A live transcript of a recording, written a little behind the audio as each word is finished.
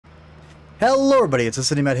Hello everybody, it's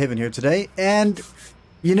City Matt Haven here today, and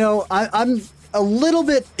you know, I'm a little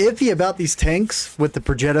bit iffy about these tanks with the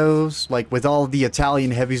Progettos, like with all the Italian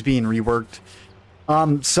heavies being reworked.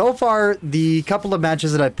 So far, the couple of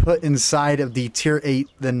matches that I put inside of the Tier 8,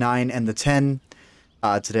 the 9, and the 10,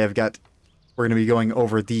 today we're going to be going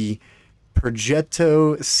over the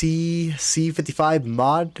Progetto CC55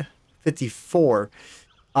 Mod 54.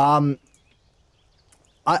 I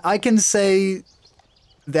can say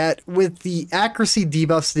that with the accuracy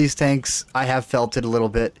debuffs to these tanks, I have felt it a little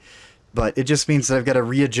bit, but it just means that I've got to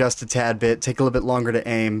readjust a tad bit, take a little bit longer to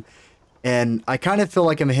aim, and I kind of feel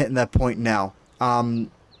like I'm hitting that point now.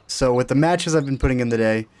 So with the matches I've been putting in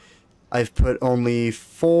today, I've put only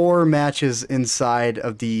 4 matches inside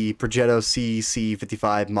of the Progetto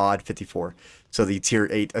CC55 Mod 54, so the Tier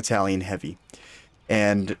 8 Italian Heavy.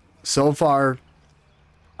 And so far,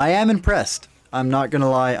 I am impressed. I'm not gonna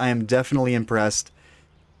lie, I am definitely impressed.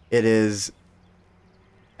 It is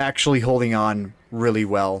actually holding on really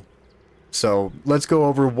well. So let's go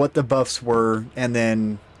over what the buffs were, and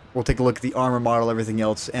then we'll take a look at the armor model, everything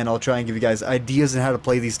else, and I'll try and give you guys ideas on how to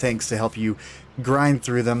play these tanks to help you grind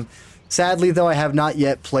through them. Sadly, though, I have not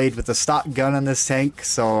yet played with the stock gun on this tank,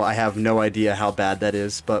 so I have no idea how bad that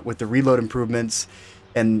is. But with the reload improvements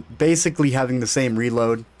and basically having the same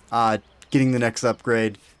reload, getting the next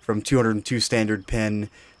upgrade from 202 standard pin,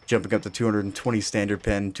 jumping up to 220 standard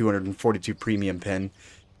pin, 242 premium pin,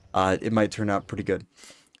 it might turn out pretty good.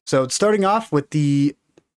 So starting off with the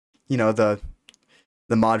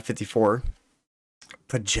Mod 54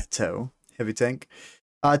 Progetto heavy tank.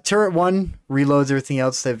 Turret 1 reloads everything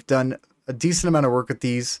else. They've done a decent amount of work with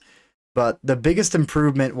these, but the biggest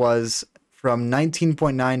improvement was from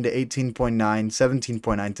 19.9 to 18.9,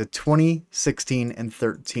 17.9 to 20, 16, and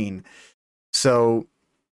 13. So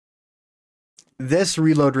this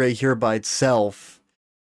reload rate here by itself,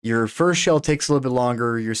 your first shell takes a little bit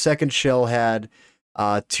longer, your second shell had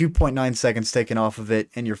 2.9 seconds taken off of it,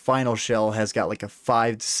 and your final shell has got like a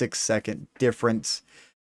 5 to 6 second difference.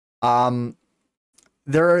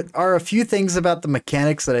 There are a few things about the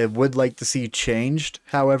mechanics that I would like to see changed.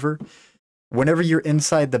 However, whenever you're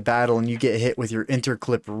inside the battle and you get hit with your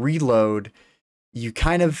interclip reload, you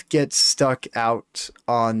kind of get stuck out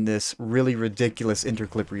on this really ridiculous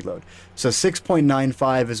interclip reload. So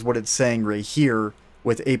 6.95 is what it's saying right here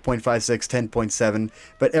with 8.56, 10.7,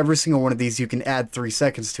 but every single one of these you can add 3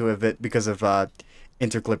 seconds to it because of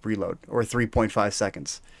interclip reload, or 3.5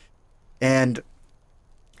 seconds. And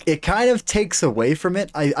it kind of takes away from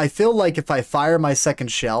it. I feel like if I fire my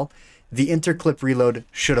second shell, the interclip reload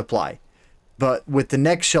should apply. But with the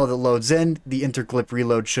next shell that loads in, the interclip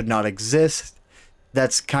reload should not exist.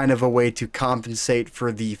 That's kind of a way to compensate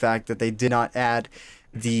for the fact that they did not add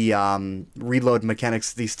the reload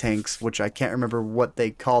mechanics to these tanks, which I can't remember what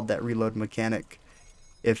they called that reload mechanic.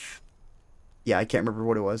 Yeah, I can't remember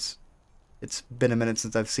what it was. It's been a minute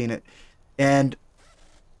since I've seen it. And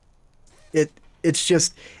it's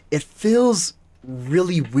just, it feels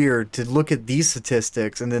really weird to look at these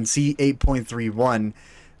statistics and then see 8.31,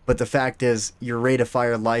 but the fact is your rate of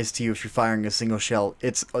fire lies to you if you're firing a single shell.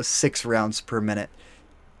 It's 6 rounds per minute.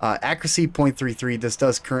 Accuracy 0.33. This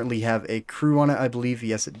does currently have a crew on it, I believe.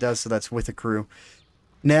 Yes, it does, so that's with a crew.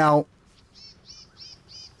 Now,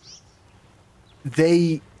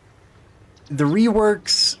 the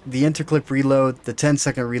reworks, the interclip reload, the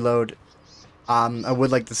 10-second reload, I would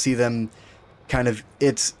like to see them kind of,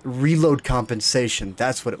 it's reload compensation.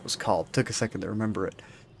 That's what it was called. Took a second to remember it.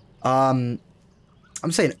 I'm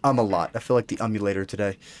saying a lot. I feel like the emulator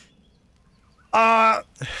today.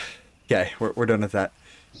 Okay, we're done with that.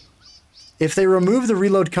 If they remove the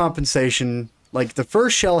reload compensation, like the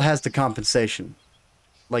first shell has the compensation.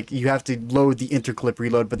 Like you have to load the interclip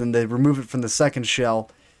reload, but then they remove it from the second shell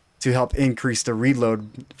to help increase the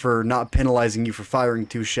reload for not penalizing you for firing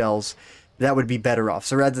 2 shells. That would be better off.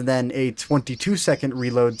 So rather than a 22-second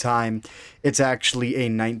reload time, it's actually a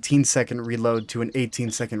 19-second reload to an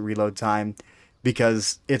 18-second reload time,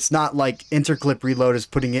 because it's not like interclip reload is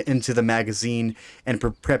putting it into the magazine and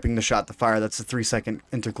prepping the shot to fire. That's a 3-second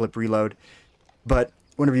interclip reload. But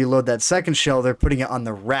whenever you load that second shell, they're putting it on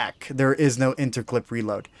the rack. There is no interclip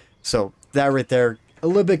reload. So that right there, a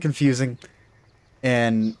little bit confusing.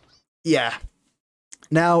 And yeah.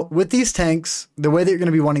 Now, with these tanks, the way that you're going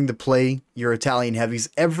to be wanting to play your Italian heavies,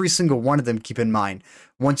 every single one of them, keep in mind,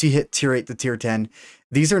 once you hit Tier 8 to Tier 10,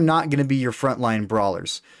 these are not going to be your frontline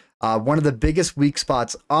brawlers. One of the biggest weak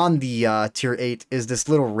spots on the Tier 8 is this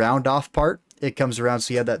little round off part. It comes around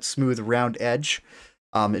so you have that smooth round edge.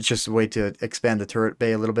 It's just a way to expand the turret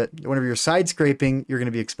bay a little bit. Whenever you're side scraping, you're going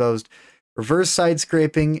to be exposed. Reverse side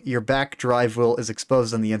scraping, your back drive wheel is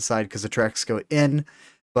exposed on the inside because the tracks go in,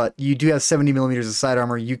 but you do have 70 millimeters of side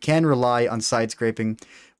armor. You can rely on side scraping.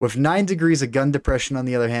 With 9 degrees of gun depression, on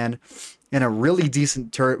the other hand, and a really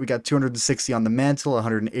decent turret, we got 260 on the mantle,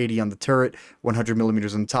 180 on the turret, 100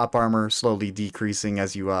 millimeters on top armor, slowly decreasing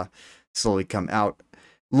as you slowly come out.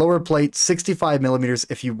 Lower plate, 65 millimeters.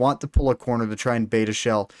 If you want to pull a corner to try and bait a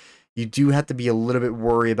shell, you do have to be a little bit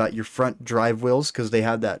worried about your front drive wheels because they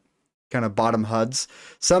have that kind of bottom HUDs.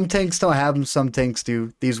 Some tanks don't have them, some tanks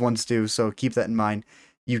do. These ones do, so keep that in mind.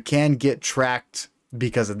 You can get tracked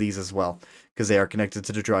because of these as well, because they are connected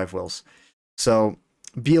to the drive wheels. So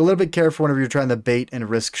be a little bit careful whenever you're trying to bait and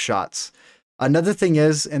risk shots. Another thing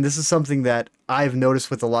is, and this is something that I've noticed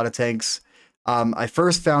with a lot of tanks, I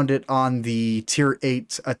first found it on the Tier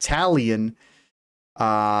 8 Italian.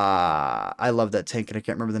 I love that tank, and I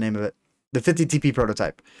can't remember the name of it. The 50 TP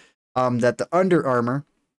prototype. That the under armor,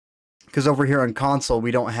 because over here on console,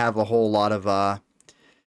 we don't have a whole lot of...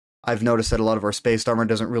 I've noticed that a lot of our spaced armor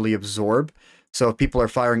doesn't really absorb. So if people are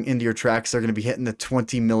firing into your tracks, they're going to be hitting the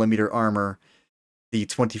 20 millimeter armor, the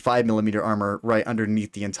 25 millimeter armor right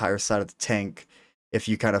underneath the entire side of the tank. If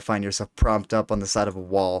you kind of find yourself propped up on the side of a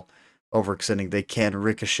wall, overextending, they can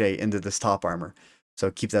ricochet into this top armor.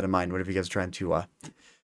 So keep that in mind whenever you guys are trying to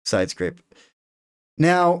side scrape.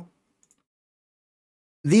 Now,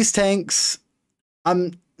 these tanks,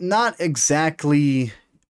 I'm not exactly,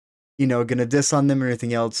 you know, gonna diss on them or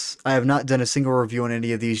anything else. I have not done a single review on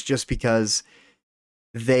any of these just because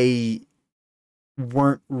they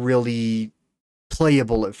weren't really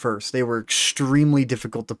playable at first. They were extremely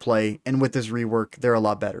difficult to play, and with this rework, they're a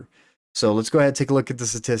lot better. So let's go ahead and take a look at the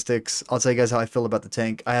statistics. I'll tell you guys how I feel about the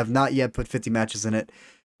tank. I have not yet put 50 matches in it,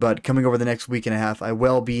 but coming over the next week and a half, I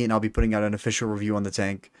will be, and I'll be putting out an official review on the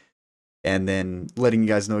tank, and then letting you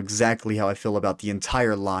guys know exactly how I feel about the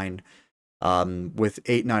entire line with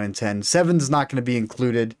 8, 9, and 10. 7's not going to be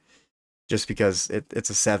included just because it's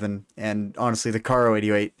a 7, and honestly, the Caro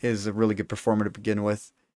 88 is a really good performer to begin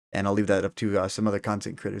with, and I'll leave that up to some other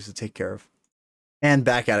content creators to take care of. And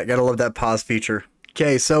back at it. Gotta love that pause feature.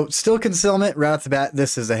 Okay, so still concealment right off the bat.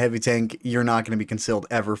 This is a heavy tank. You're not going to be concealed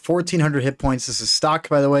ever. 1,400 hit points. This is stock,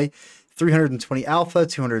 by the way. 320 alpha,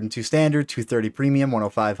 202 standard, 230 premium,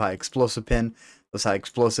 105 high explosive pin. Those high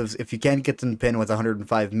explosives, if you can't get them pin with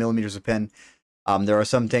 105 millimeters of pin, there are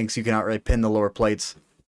some tanks you can outright pin the lower plates.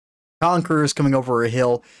 Conquerors coming over a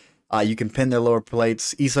hill, you can pin their lower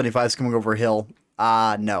plates. E75s coming over a hill,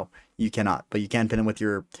 no, you cannot. But you can pin them with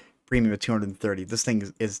your premium of 230. This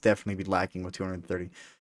thing is definitely be lacking with 230.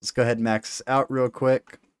 Let's go ahead and max this out real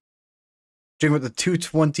quick. Doing with the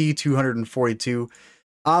 220, 242.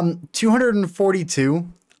 242,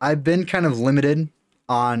 I've been kind of limited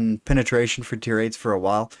on penetration for tier 8s for a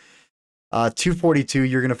while. 242,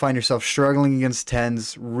 you're going to find yourself struggling against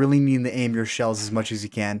 10s, really needing to aim your shells as much as you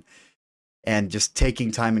can, and just taking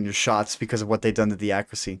time in your shots because of what they've done to the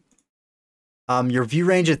accuracy. Your view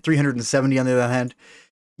range at 370, on the other hand,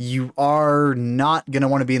 you are not going to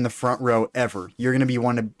want to be in the front row ever. You're going to be you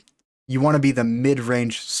want to be the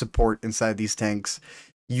mid-range support inside these tanks,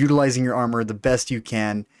 utilizing your armor the best you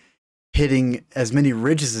can, hitting as many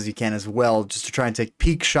ridges as you can as well, just to try and take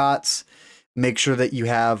peak shots. Make sure that you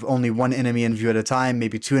have only one enemy in view at a time,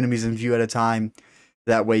 maybe 2 enemies in view at a time.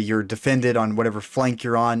 That way you're defended on whatever flank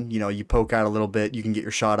you're on. You know, you poke out a little bit, you can get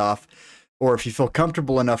your shot off. Or if you feel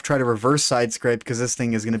comfortable enough, try to reverse side scrape, because this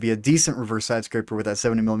thing is going to be a decent reverse side scraper with that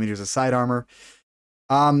 70 millimeters of side armor.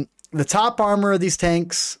 The top armor of these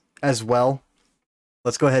tanks as well.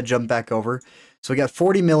 Let's go ahead and jump back over. So we got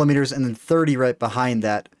 40 millimeters and then 30 right behind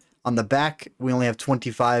that. On the back, we only have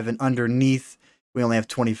 25, and underneath, we only have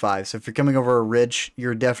 25. So if you're coming over a ridge,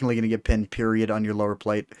 you're definitely going to get pinned, period, on your lower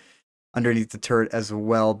plate. Underneath the turret as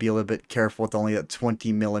well, be a little bit careful with only that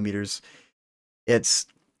 20 millimeters. It's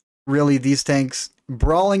really, these tanks,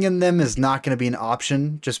 brawling in them is not going to be an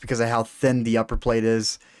option just because of how thin the upper plate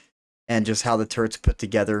is and just how the turret's put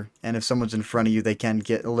together. And if someone's in front of you, they can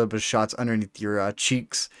get a little bit of shots underneath your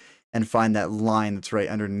cheeks and find that line that's right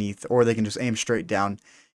underneath, or they can just aim straight down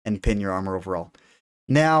and pin your armor overall.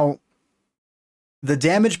 Now, the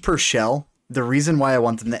damage per shell, the reason why I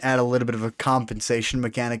want them to add a little bit of a compensation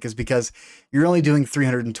mechanic is because you're only doing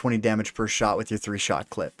 320 damage per shot with your 3-shot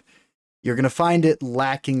clip. You're going to find it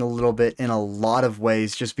lacking a little bit in a lot of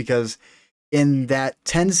ways, just because in that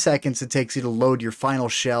 10 seconds it takes you to load your final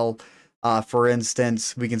shell, for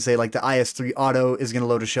instance, we can say like the IS-3 auto is going to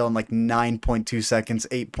load a shell in like 9.2 seconds,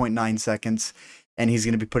 8.9 seconds, and he's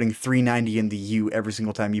going to be putting 390 into you every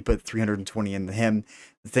single time you put 320 into him.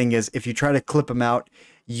 The thing is, if you try to clip him out,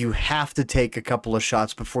 you have to take a couple of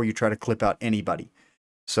shots before you try to clip out anybody.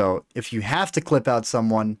 So if you have to clip out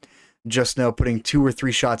someone, just know putting 2 or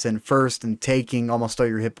 3 shots in first and taking almost all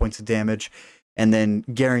your hit points of damage, and then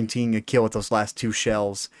guaranteeing a kill with those last 2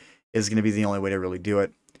 shells is going to be the only way to really do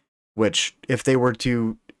it. Which, if they were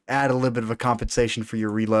to add a little bit of a compensation for your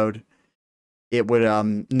reload, it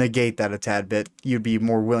would negate that a tad bit. You'd be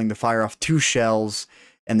more willing to fire off 2 shells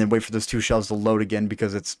and then wait for those 2 shells to load again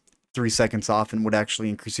because it's 3 seconds off, and would actually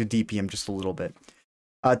increase your DPM just a little bit.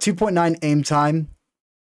 2.9 aim time.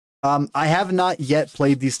 I have not yet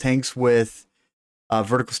played these tanks with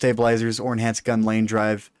vertical stabilizers or enhanced gun lane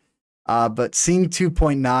drive, but seeing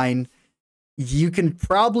 2.9, you can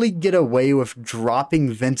probably get away with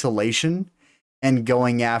dropping ventilation and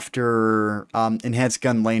going after enhanced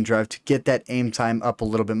gun lane drive to get that aim time up a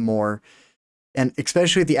little bit more. And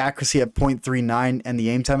especially with the accuracy at 0.39 and the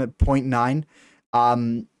aim time at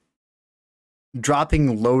 0.9,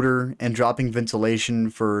 dropping loader and dropping ventilation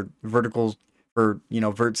for verticals, for, you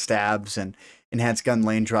know, vert stabs and enhanced gun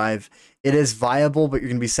lane drive, it is viable, but you're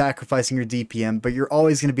going to be sacrificing your DPM, but you're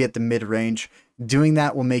always going to be at the mid-range. Doing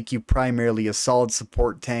that will make you primarily a solid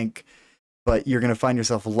support tank, but you're going to find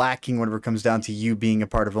yourself lacking whenever it comes down to you being a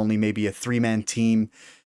part of only maybe a 3-man team,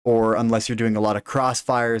 or unless you're doing a lot of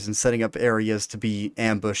crossfires and setting up areas to be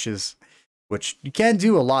ambushes, which you can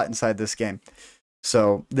do a lot inside this game.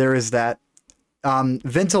 So there is that.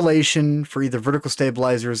 Ventilation for either vertical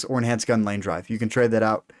stabilizers or enhanced gun lane drive. You can trade that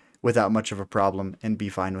out without much of a problem and be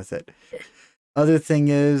fine with it. Other thing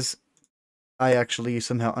is, I actually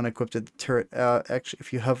somehow unequipped the turret. Actually,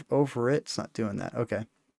 if you hover over it, it's not doing that. Okay.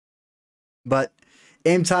 But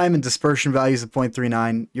aim time and dispersion values of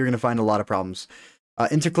 0.39, you're going to find a lot of problems.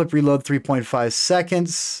 Interclip reload 3.5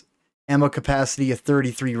 seconds. Ammo capacity of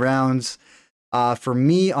 33 rounds. For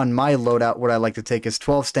me, on my loadout, what I like to take is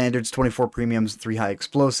 12 standards, 24 premiums, 3 high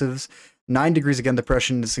explosives, 9 degrees of gun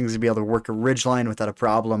depression. This thing's to be able to work a ridgeline without a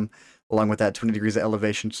problem. Along with that, 20 degrees of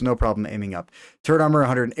elevation, so no problem aiming up. Turret armor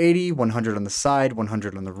 180, 100 on the side,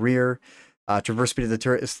 100 on the rear. Traverse speed of the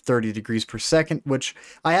turret is 30 degrees per second, which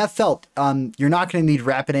I have felt. You're not going to need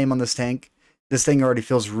rapid aim on this tank. This thing already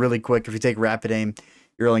feels really quick. If you take rapid aim,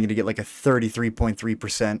 you're only going to get like a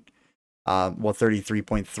 33.3%. Well,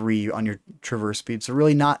 33.3 on your traverse speed, so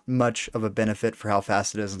really not much of a benefit for how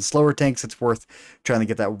fast it is. In slower tanks, it's worth trying to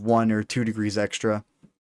get that 1 or 2 degrees extra.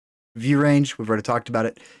 View range, we've already talked about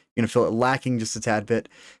it. You're going to feel it lacking just a tad bit.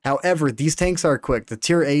 However, these tanks are quick. The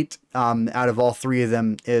tier 8 out of all 3 of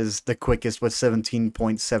them is the quickest with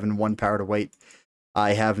 17.71 power to weight.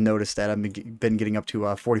 I have noticed that I've been getting up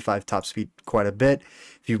to 45 top speed quite a bit.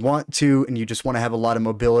 If you want to, and you just want to have a lot of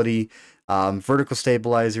mobility, vertical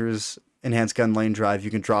stabilizers, enhanced gun lane drive,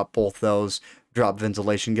 you can drop both those, drop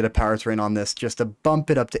ventilation, get a power terrain on this just to bump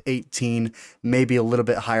it up to 18, maybe a little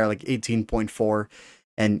bit higher, like 18.4,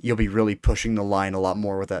 and you'll be really pushing the line a lot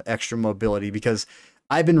more with that extra mobility, because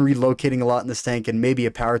I've been relocating a lot in this tank, and maybe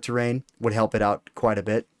a power terrain would help it out quite a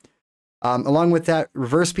bit. Along with that,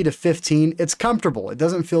 reverse speed of 15, it's comfortable. It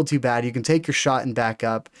doesn't feel too bad. You can take your shot and back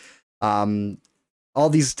up. All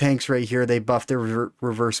these tanks right here, they buff their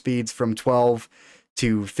reverse speeds from 12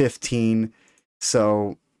 to 15.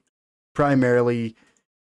 So primarily,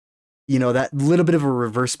 you know, that little bit of a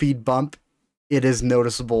reverse speed bump, it is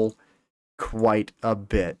noticeable quite a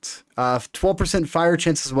bit. 12% fire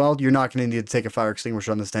chance as well. You're not going to need to take a fire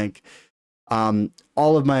extinguisher on this tank.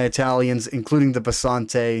 All of my Italians, including the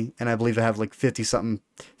Basante, and I believe I have like 50,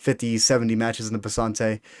 70 matches in the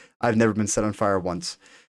Basante, I've never been set on fire once.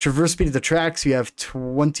 Traverse speed of the tracks, you have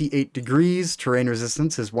 28 degrees. Terrain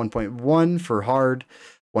resistance is 1.1 for hard,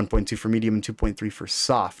 1.2 for medium, and 2.3 for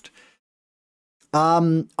soft.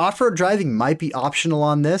 Off-road driving might be optional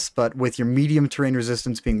on this, but with your medium terrain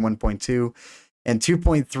resistance being 1.2 and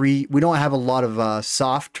 2.3, we don't have a lot of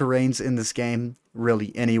soft terrains in this game,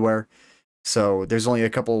 really anywhere. So there's only a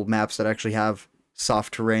couple maps that actually have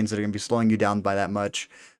soft terrains that are going to be slowing you down by that much.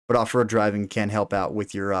 But off-road driving can help out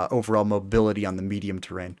with your overall mobility on the medium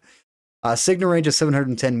terrain. Signal range is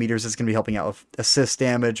 710 meters. It's going to be helping out with assist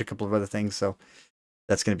damage, a couple of other things. So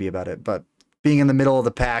that's going to be about it. But being in the middle of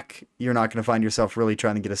the pack, you're not going to find yourself really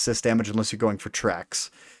trying to get assist damage unless you're going for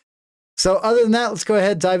tracks. So other than that, let's go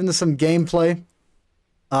ahead and dive into some gameplay.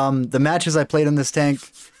 The matches I played in this tank,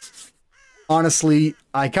 honestly,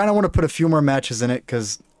 I kind of want to put a few more matches in it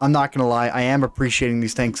because I'm not going to lie, I am appreciating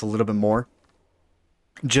these tanks a little bit more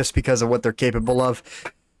just because of what they're capable of.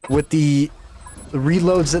 With the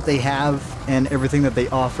reloads that they have and everything that they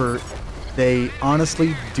offer, they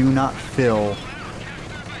honestly do not feel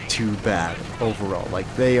too bad overall.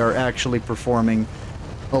 Like, they are actually performing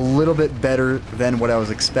a little bit better than what I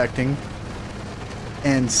was expecting.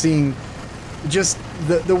 And seeing just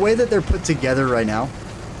the way that they're put together right now,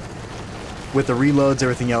 with the reloads,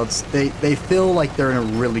 everything else, they feel like they're in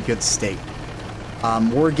a really good state.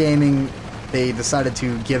 Wargaming, they decided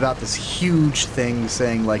to give out this huge thing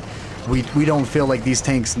saying like, we don't feel like these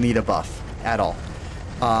tanks need a buff at all.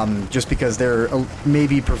 Just because they're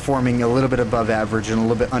maybe performing a little bit above average and a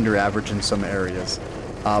little bit under average in some areas.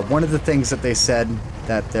 One of the things that they said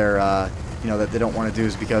that they're, that they don't want to do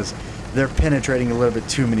is because they're penetrating a little bit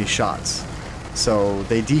too many shots. So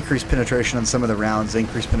they decrease penetration on some of the rounds,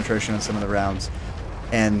 increase penetration on some of the rounds,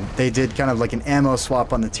 and they did kind of like an ammo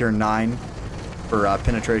swap on the tier 9 for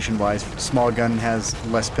penetration wise. Small gun has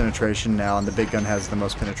less penetration now, and the big gun has the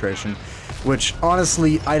most penetration, which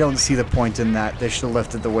honestly I don't see the point in that. They should have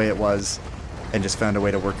left it the way it was and just found a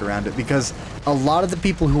way to work around it, because a lot of the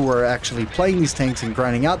people who are actually playing these tanks and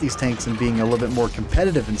grinding out these tanks and being a little bit more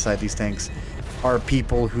competitive inside these tanks are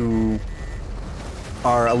people who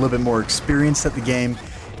are a little bit more experienced at the game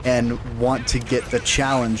and want to get the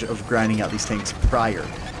challenge of grinding out these tanks prior.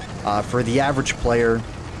 For the average player,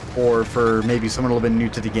 or for maybe someone a little bit new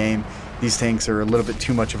to the game, these tanks are a little bit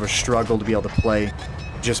too much of a struggle to be able to play,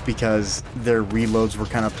 just because their reloads were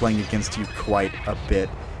kind of playing against you quite a bit,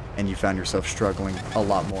 and you found yourself struggling a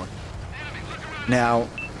lot more. Now,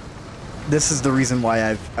 this is the reason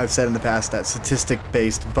why I've said in the past that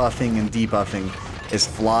statistic-based buffing and debuffing is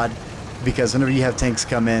flawed, because whenever you have tanks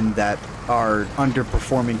come in that are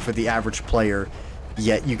underperforming for the average player,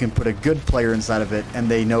 yet you can put a good player inside of it, and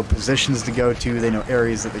they know positions to go to, they know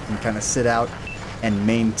areas that they can kind of sit out and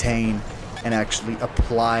maintain and actually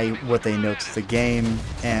apply what they know to the game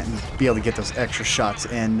and be able to get those extra shots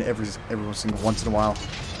in every single once in a while.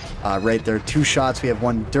 Right there, 2 shots. We have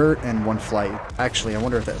 1 dirt and 1 flight. Actually, I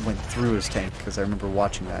wonder if that went through his tank, because I remember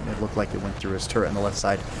watching that and it looked like it went through his turret on the left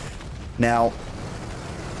side. Now,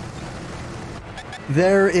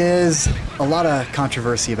 there is a lot of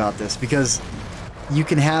controversy about this, because you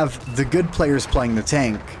can have the good players playing the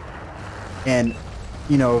tank and,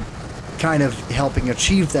 kind of helping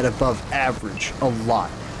achieve that above average a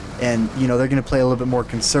lot. And, they're going to play a little bit more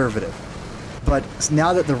conservative. But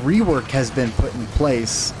now that the rework has been put in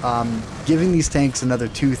place, giving these tanks another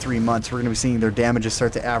 2-3 months, we're going to be seeing their damages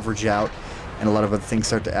start to average out, and a lot of other things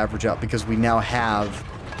start to average out, because we now have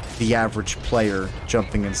the average player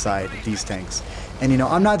jumping inside these tanks. And,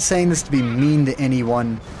 I'm not saying this to be mean to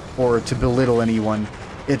anyone or to belittle anyone.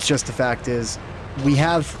 It's just the fact is, we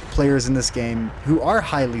have players in this game who are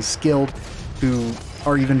highly skilled, who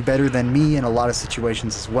are even better than me in a lot of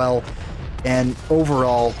situations as well. And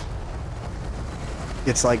overall,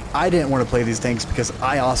 it's like, I didn't want to play these tanks because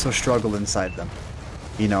I also struggled inside them.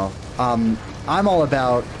 I'm all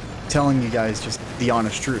about telling you guys just the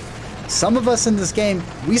honest truth. Some of us in this game,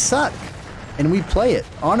 we suck, and we play it.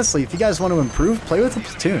 Honestly, if you guys want to improve, play with a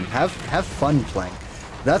platoon. Have fun playing.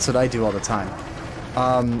 That's what I do all the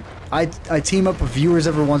time. I team up with viewers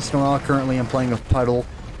every once in a while. Currently, I'm playing with Puddle.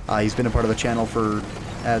 He's been a part of the channel for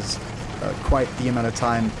quite the amount of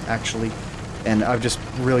time, actually. And I've just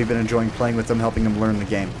really been enjoying playing with him, helping him learn the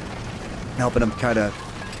game. Helping him kind of,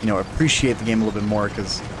 appreciate the game a little bit more,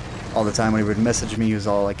 because all the time when he would message me, he was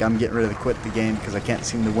all like, I'm getting ready to quit the game because I can't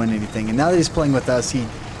seem to win anything. And now that he's playing with us,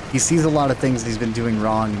 he sees a lot of things that he's been doing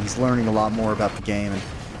wrong, and he's learning a lot more about the game. And,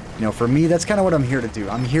 for me, that's kind of what I'm here to do.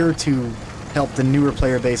 I'm here to help the newer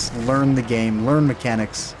player base learn the game, learn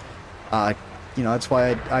mechanics. That's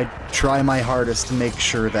why I try my hardest to make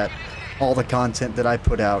sure that all the content that I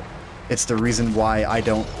put out, it's the reason why I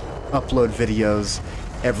don't upload videos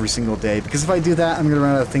every single day. Because if I do that, I'm going to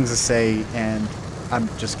run out of things to say, and I'm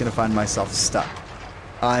just going to find myself stuck.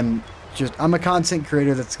 I'm a content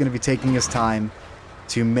creator that's going to be taking his time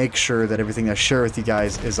to make sure that everything I share with you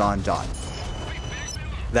guys is on dot.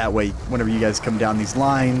 That way, whenever you guys come down these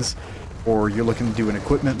lines, or you're looking to do an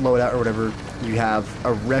equipment loadout or whatever, you have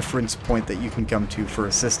a reference point that you can come to for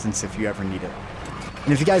assistance if you ever need it.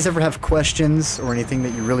 And if you guys ever have questions or anything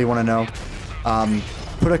that you really want to know,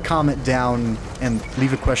 put a comment down and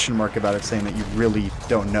leave a question mark about it, saying that you really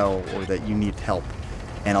don't know or that you need help,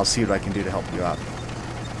 and I'll see what I can do to help you out.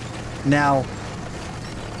 Now,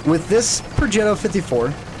 with this Progetto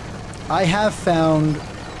 54, I have found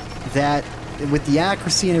that with the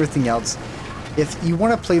accuracy and everything else, if you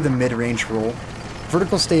want to play the mid-range role,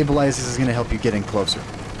 vertical stabilizers is going to help you get in closer.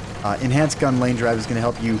 Enhanced gun lane drive is going to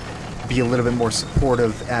help you be a little bit more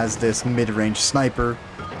supportive as this mid-range sniper,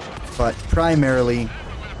 but primarily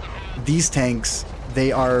these tanks,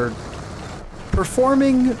 they are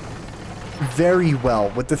performing very well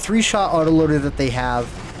with the 3-shot autoloader that they have.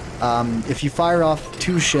 If you fire off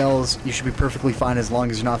 2 shells, you should be perfectly fine as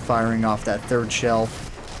long as you're not firing off that 3rd shell.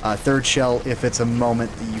 3rd shell if it's a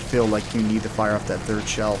moment that you feel like you need to fire off that 3rd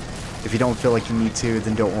shell. If you don't feel like you need to,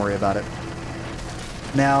 then don't worry about it.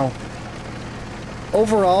 Now,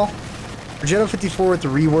 overall, Progetto 54 with the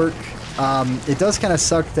rework, it does kind of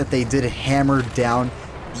suck that they did hammer down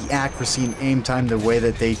the accuracy and aim time the way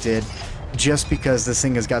that they did, just because this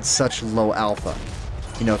thing has got such low alpha.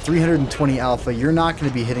 You know, 320 alpha, you're not going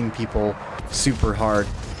to be hitting people super hard.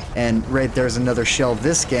 And right there's another shell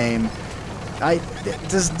this game.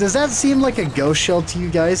 Does that seem like a ghost shell to you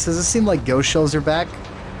guys? Does it seem like ghost shells are back?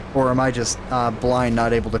 Or am I just blind,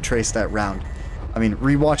 not able to trace that round? I mean,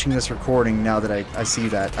 rewatching this recording now that I see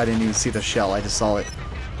that, I didn't even see the shell, I just saw it.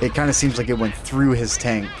 It kind of seems like it went through his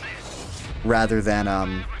tank rather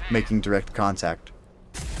than making direct contact.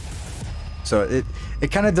 So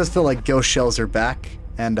it kind of does feel like ghost shells are back,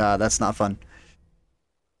 and that's not fun.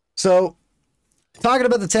 So, talking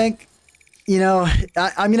about the tank, you know,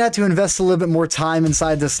 I'm going to have to invest a little bit more time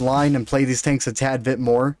inside this line and play these tanks a tad bit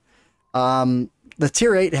more. The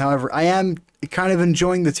tier 8, however, I am kind of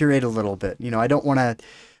enjoying the tier 8 a little bit. You know, I didn't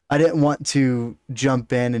want to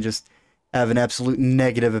jump in and just have an absolute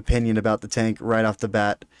negative opinion about the tank right off the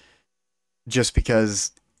bat, just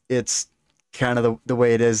because it's kind of the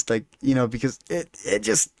way it is. Like, you know, because it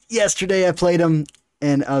just, yesterday I played him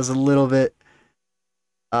and I was a little bit,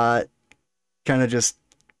 kind of just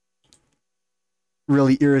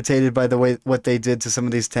really irritated by the way what they did to some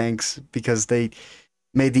of these tanks, because they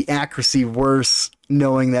made the accuracy worse,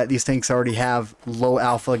 knowing that these tanks already have low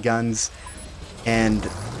alpha guns, and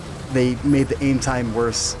they made the aim time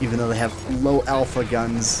worse even though they have low alpha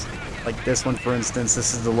guns. Like this one, for instance,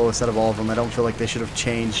 this is the lowest out of all of them. I don't feel like they should have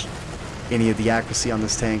changed any of the accuracy on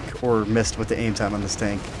this tank or missed with the aim time on this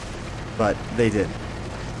tank, but they did.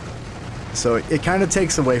 So it kind of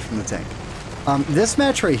takes away from the tank. This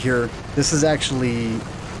match right here, this is actually,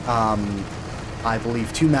 I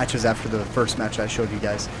believe, 2 matches after the first match I showed you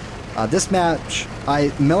guys. This match,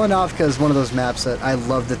 Melanovka is one of those maps that I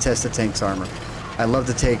love to test the tank's armor. I love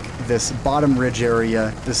to take this bottom ridge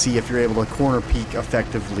area to see if you're able to corner peek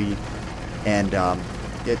effectively, and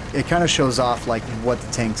it kind of shows off like what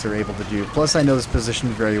the tanks are able to do. Plus, I know this position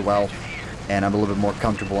very well, and I'm a little bit more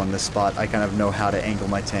comfortable in this spot. I kind of know how to angle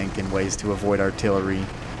my tank in ways to avoid artillery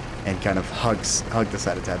and kind of hug the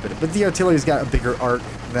side a tad bit. But the artillery's got a bigger arc,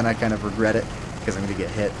 then I kind of regret it, because I'm going to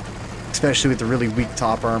get hit. Especially with the really weak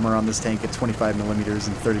top armor on this tank at 25mm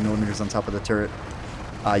and 30mm on top of the turret.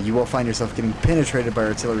 You will find yourself getting penetrated by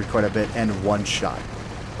artillery quite a bit and one-shot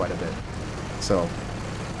quite a bit. So,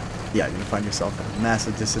 yeah, you're going to find yourself at a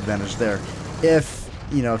massive disadvantage there if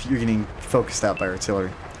you're getting focused out by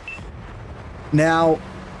artillery. Now,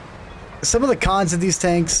 some of the cons of these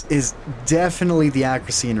tanks is definitely the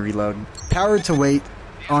accuracy and reload. Power to weight,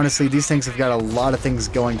 honestly, these tanks have got a lot of things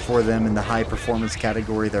going for them in the high performance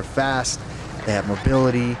category. They're fast, they have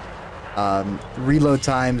mobility, reload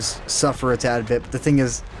times suffer a tad bit, but the thing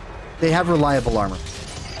is, they have reliable armor.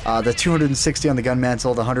 The 260 on the gun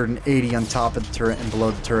mantle, the 180 on top of the turret and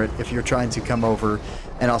below the turret if you're trying to come over,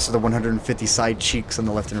 and also the 150 side cheeks on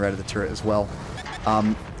the left and right of the turret as well.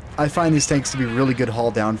 I find these tanks to be really good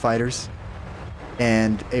haul down fighters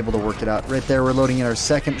and able to work it out. Right there, we're loading in our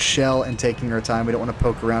second shell and taking our time. We don't want to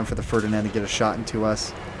poke around for the Ferdinand to get a shot into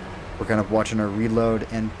us. We're kind of watching our reload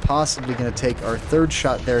and possibly going to take our third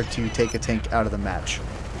shot there to take a tank out of the match.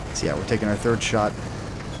 So yeah, we're taking our third shot.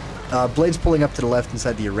 Blade's pulling up to the left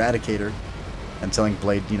inside the Eradicator. I'm telling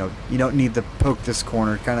Blade, you don't need to poke this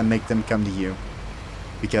corner, kind of make them come to you,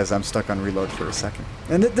 because I'm stuck on reload for a second.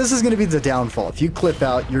 And this is going to be the downfall. If you clip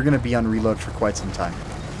out, you're going to be on reload for quite some time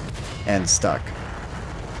and stuck.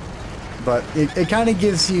 But it kind of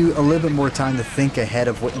gives you a little bit more time to think ahead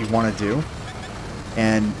of what you want to do.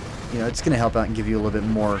 And, it's going to help out and give you a little bit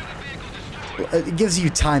more. It gives you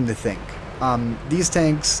time to think. These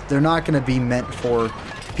tanks, they're not going to be meant for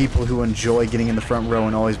people who enjoy getting in the front row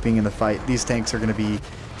and always being in the fight. These tanks are going to be,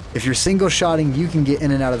 if you're single-shotting, you can get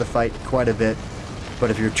in and out of the fight quite a bit. But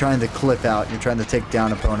if you're trying to clip out, you're trying to take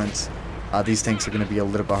down opponents, these tanks are going to be a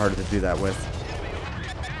little bit harder to do that with.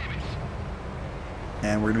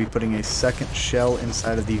 And we're going to be putting a second shell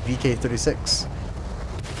inside of the VK-36.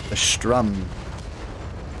 The Strum.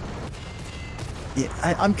 Yeah,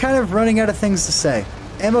 I'm kind of running out of things to say.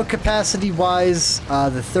 Ammo capacity-wise,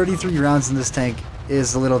 the 33 rounds in this tank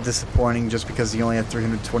is a little disappointing just because you only have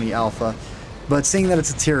 320 alpha. But seeing that it's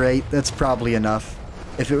a tier 8, that's probably enough.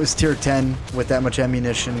 If it was tier 10 with that much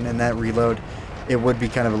ammunition and that reload, it would be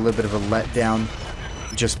kind of a little bit of a letdown,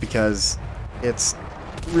 just because it's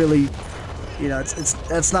really,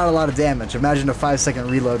 that's not a lot of damage. Imagine a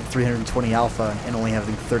 5-second reload, 320 alpha, and only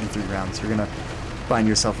having 33 rounds. You're going to find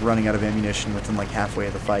yourself running out of ammunition within like halfway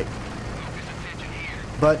of the fight.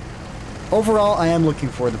 But overall, I am looking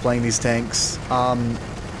forward to playing these tanks.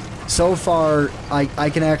 So far, I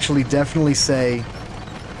can actually definitely say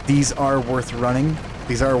these are worth running.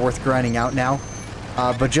 These are worth grinding out now.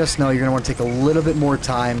 But just know you're going to want to take a little bit more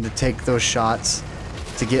time to take those shots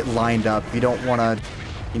to get lined up. You don't want to,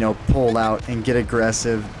 you know, pull out and get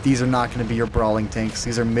aggressive. These are not going to be your brawling tanks.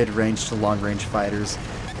 These are mid-range to long-range fighters,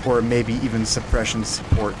 or maybe even suppression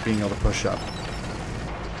support being able to push up.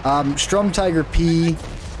 Strum Tiger P,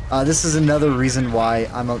 this is another reason why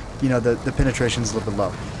the penetration's a little bit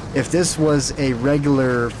low. If this was a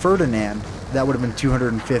regular Ferdinand, that would have been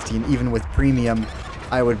 250, and even with premium,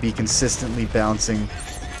 I would be consistently bouncing.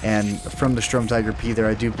 And from the Strum Tiger P there,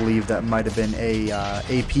 I do believe that might have been a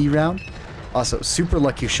AP round. Also, super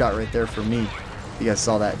lucky shot right there for me. You guys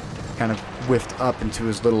saw that kind of whiffed up into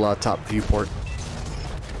his little top viewport.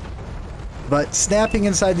 But snapping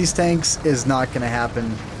inside these tanks is not going to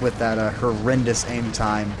happen with that horrendous aim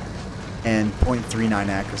time and 0.39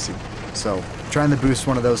 accuracy. So trying to boost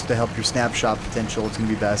one of those to help your snapshot potential is going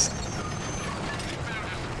to be best.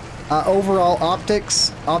 Overall,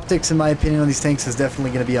 optics in my opinion on these tanks is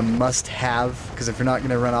definitely going to be a must-have, because if you're not going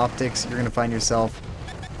to run optics, you're going to find yourself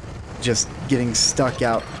just getting stuck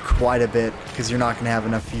out quite a bit, because you're not going to have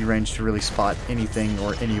enough view range to really spot anything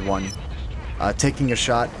or anyone taking a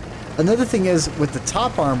shot. Another thing is, with the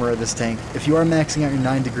top armor of this tank, if you are maxing out your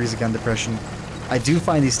 9 degrees of gun depression, I do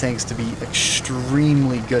find these tanks to be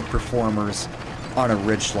extremely good performers on a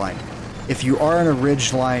ridge line. If you are on a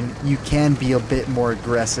ridge line, you can be a bit more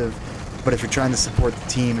aggressive, but if you're trying to support the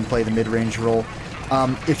team and play the mid-range role,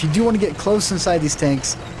 if you do want to get close inside these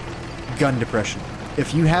tanks, gun depression.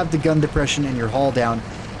 If you have the gun depression and your hull down,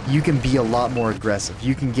 you can be a lot more aggressive.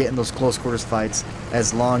 You can get in those close quarters fights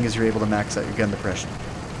as long as you're able to max out your gun depression.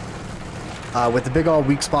 With the big ol'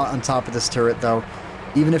 weak spot on top of this turret, though,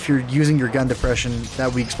 even if you're using your gun depression,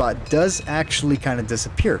 that weak spot does actually kind of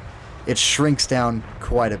disappear. It shrinks down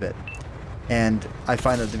quite a bit. And I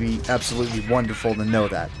find that to be absolutely wonderful to know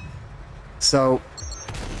that. So,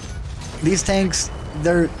 these tanks,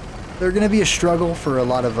 they're going to be a struggle for a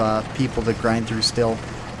lot of people to grind through still,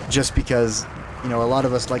 just because, you know, a lot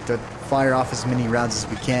of us like to fire off as many rounds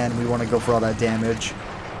as we can. We want to go for all that damage,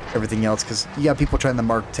 everything else, because you got people trying to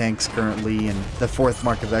mark tanks currently, and the 4th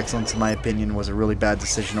Mark of Excellence, in my opinion, was a really bad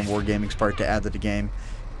decision on Wargaming's part to add to the game,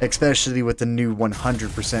 especially with the new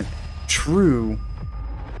 100% true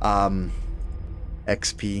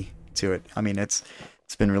XP to it. I mean, it's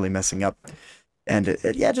been really messing up, and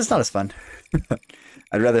yeah, just not as fun.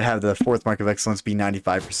 I'd rather have the 4th Mark of Excellence be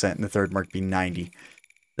 95% and the 3rd mark be 90.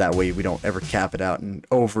 That way we don't ever cap it out and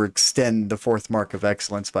overextend the 4th Mark of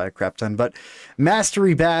Excellence by a crap ton. But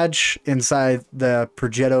Mastery Badge inside the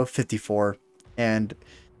Progetto 54, and,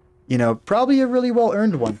 you know, probably a really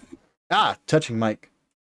well-earned one. Ah, touching mic.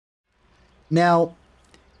 Now,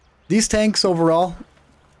 these tanks overall,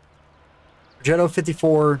 Progetto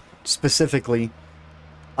 54 specifically,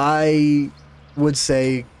 I would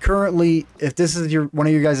say currently, if this is one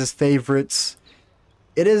of your guys' favorites,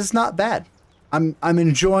 it is not bad. I'm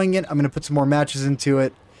enjoying it. I'm gonna put some more matches into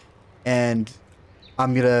it, and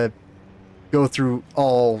I'm gonna go through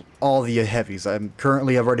all the heavies. I've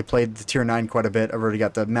already played the tier 9 quite a bit. I've already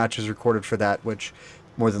got the matches recorded for that, which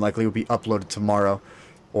more than likely will be uploaded tomorrow,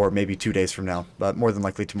 or maybe 2 days from now, but more than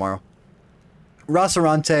likely tomorrow.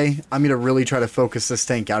 Rosarante, I'm gonna really try to focus this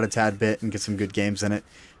tank out a tad bit and get some good games in it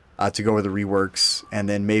to go over the reworks, and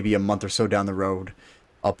then maybe a month or so down the road,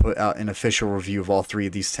 I'll put out an official review of all 3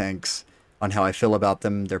 of these tanks, on how I feel about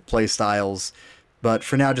them, their play styles. But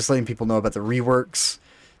for now, just letting people know about the reworks.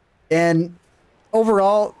 And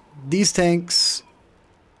overall, these tanks,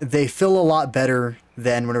 they feel a lot better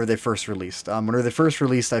than whenever they first released. Whenever they first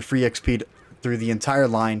released, I free XP'd through the entire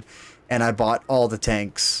line, and I bought all the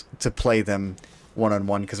tanks to play them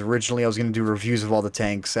one-on-one, because originally I was going to do reviews of all the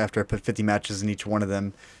tanks after I put 50 matches in each one of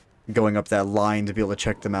them, going up that line to be able to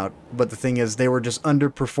check them out. But the thing is, they were just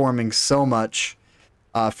underperforming so much.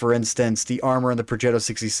 For instance, the armor in the Progetto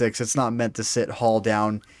 66, it's not meant to sit hull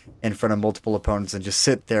down in front of multiple opponents and just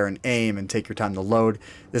sit there and aim and take your time to load.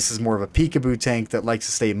 This is more of a peekaboo tank that likes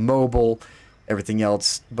to stay mobile, everything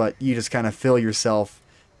else, but you just kind of feel yourself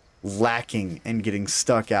lacking and getting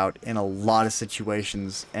stuck out in a lot of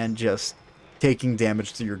situations and just taking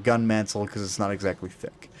damage to your gun mantle because it's not exactly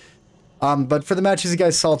thick. But for the matches you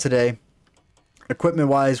guys saw today,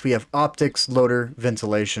 equipment-wise, we have optics, loader,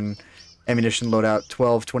 ventilation, ammunition loadout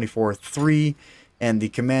 12, 24, 3, and the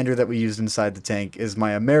commander that we used inside the tank is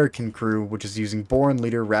my American crew, which is using Born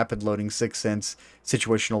Leader, Rapid Loading, 6th Sense,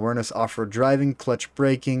 Situational Awareness, Off-Road Driving, Clutch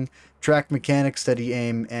Braking, Track Mechanics, Steady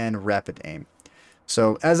Aim, and Rapid Aim.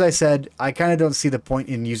 So, as I said, I kind of don't see the point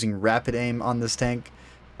in using Rapid Aim on this tank.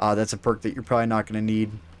 That's a perk that you're probably not going to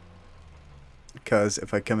need. because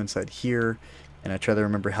if I come inside here and I try to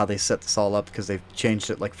remember how they set this all up, because they've changed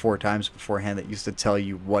it like 4 times beforehand that used to tell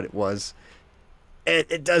you what it was.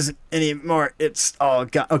 It doesn't anymore. It's oh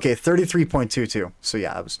god. Okay, 33.22. So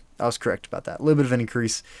yeah, I was correct about that. A little bit of an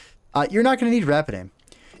increase. You're not going to need rapid aim.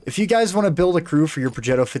 If you guys want to build a crew for your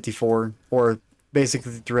Progetto 54, or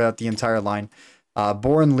basically throughout the entire line,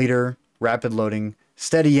 bore and leader, rapid loading,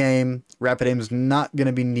 steady aim. Rapid aim is not going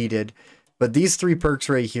to be needed. But these 3 perks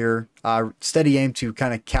right here, steady aim to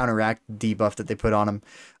kind of counteract the debuff that they put on them.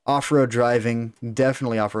 Off-road driving,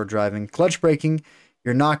 definitely off-road driving. Clutch braking,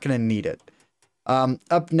 you're not going to need it.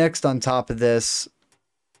 Up next on top of this,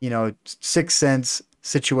 you know, 6th sense,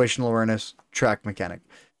 situational awareness, track mechanic.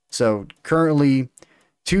 So currently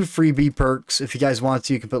 2 freebie perks. If you guys want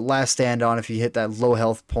to, you can put last stand on if you hit that low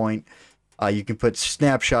health point. You can put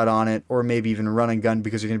snapshot on it, or maybe even run and gun,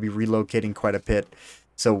 because you're going to be relocating quite a bit.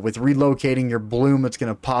 So with relocating your bloom, it's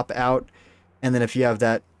going to pop out. And then if you have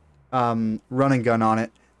that run and gun on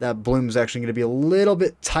it, that bloom is actually going to be a little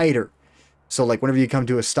bit tighter. So like whenever you come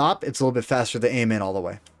to a stop, it's a little bit faster to aim in all the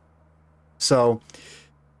way. So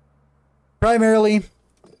primarily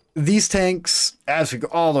these tanks, as we go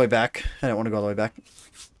all the way back, I don't want to go all the way back,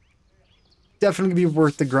 definitely be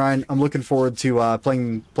worth the grind. I'm looking forward to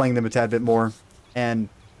playing them a tad bit more, and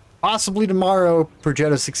possibly tomorrow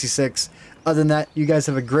Progetto 66. Other than that, you guys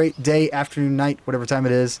have a great day, afternoon, night, whatever time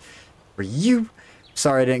it is for you.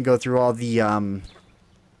 Sorry I didn't go through all the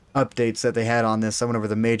updates that they had on this. I went over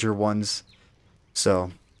the major ones.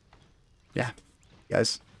 So, yeah,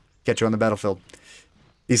 guys, catch you on the battlefield.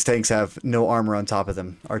 These tanks have no armor on top of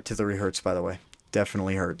them. Artillery hurts, by the way.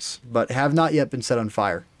 Definitely hurts. But have not yet been set on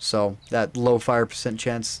fire. So, that low fire %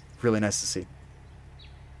 chance, really nice to see.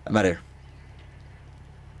 I'm out of here.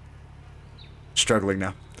 Struggling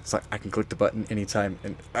now. It's like I can click the button anytime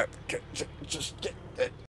and I can just get it.